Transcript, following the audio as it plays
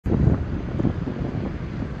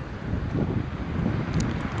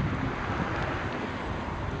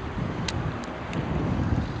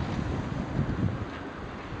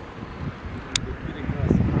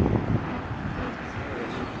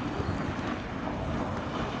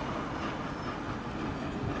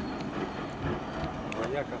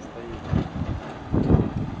Яка стоит.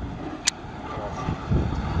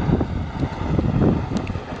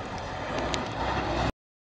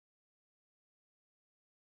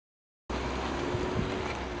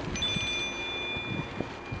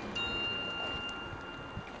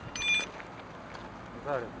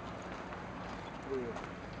 Дарит. Привет.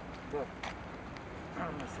 Да.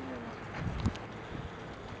 На Семеновке.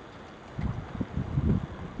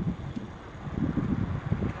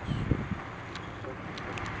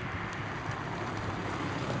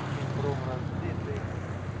 Пром разбитый.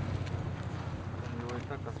 У него и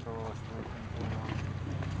так оставалось очень.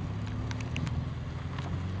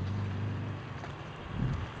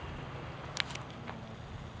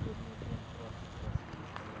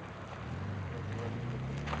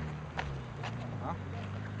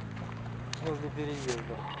 Возле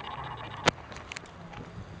переезда.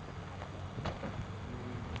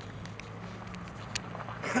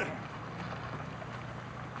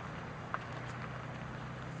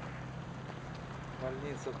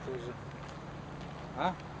 Больница тоже.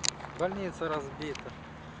 А? Больница разбита.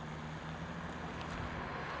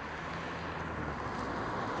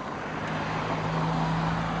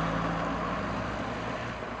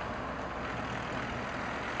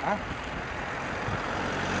 А?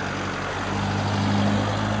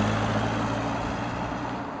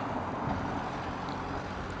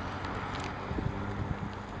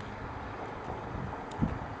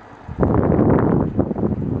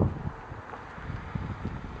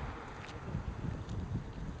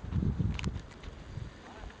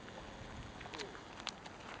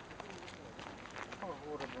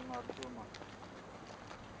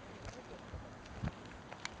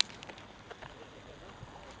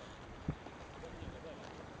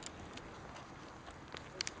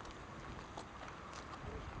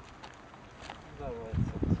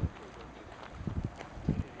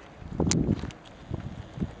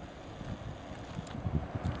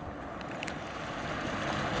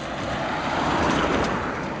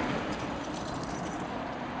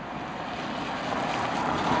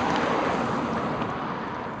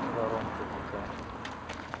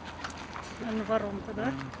 Воронка,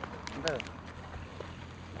 да? Да.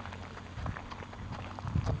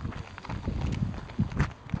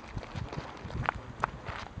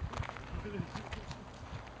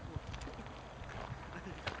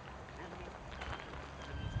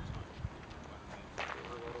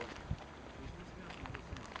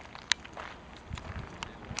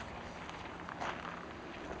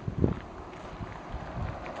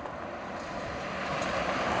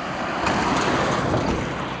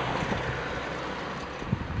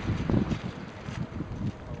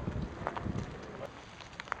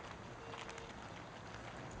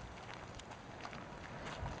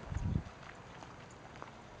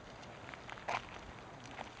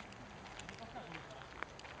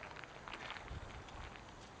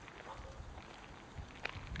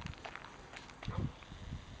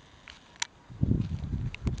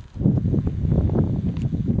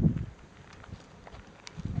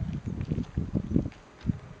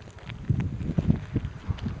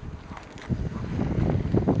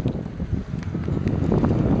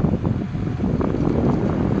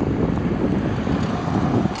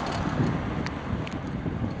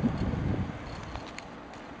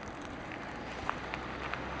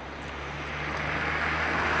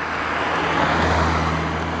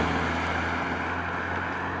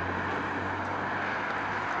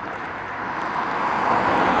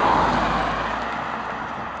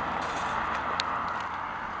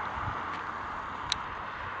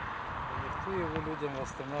 Его людям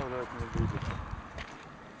восстанавливать не будет.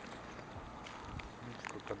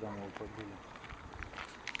 Сколько домов побили.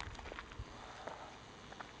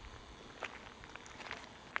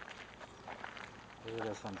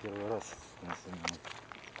 Я сам первый раз на Семеновке.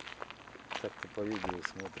 Так ты по видео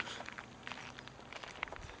смотришь.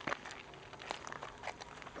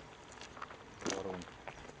 Воронка.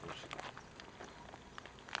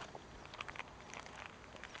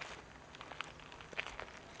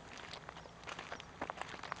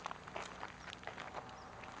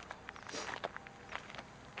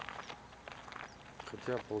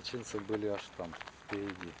 Хотя ополченцы были аж там,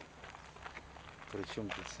 впереди. Причем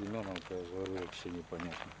тут Семеновка, я говорю, вообще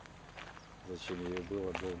непонятно. Зачем ее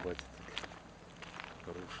было долбать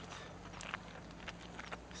так, рушить.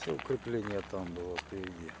 Все укрепление там было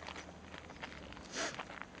впереди.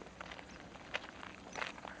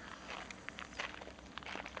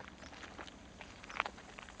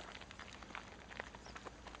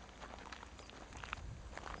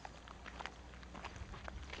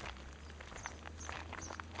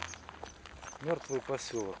 Мертвый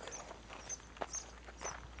поселок.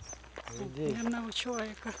 Людей. Ни одного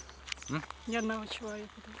человека. М? Ни одного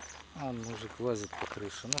человека. Да. А, мужик лазит по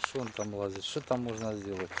крыше. Ну что он там лазит? Что там можно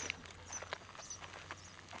сделать?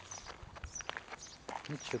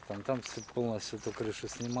 Ну что там? Там все полностью эту крышу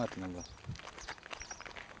снимать надо.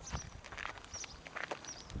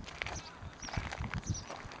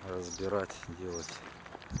 Разбирать, делать.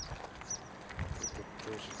 Тут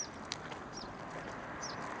тоже.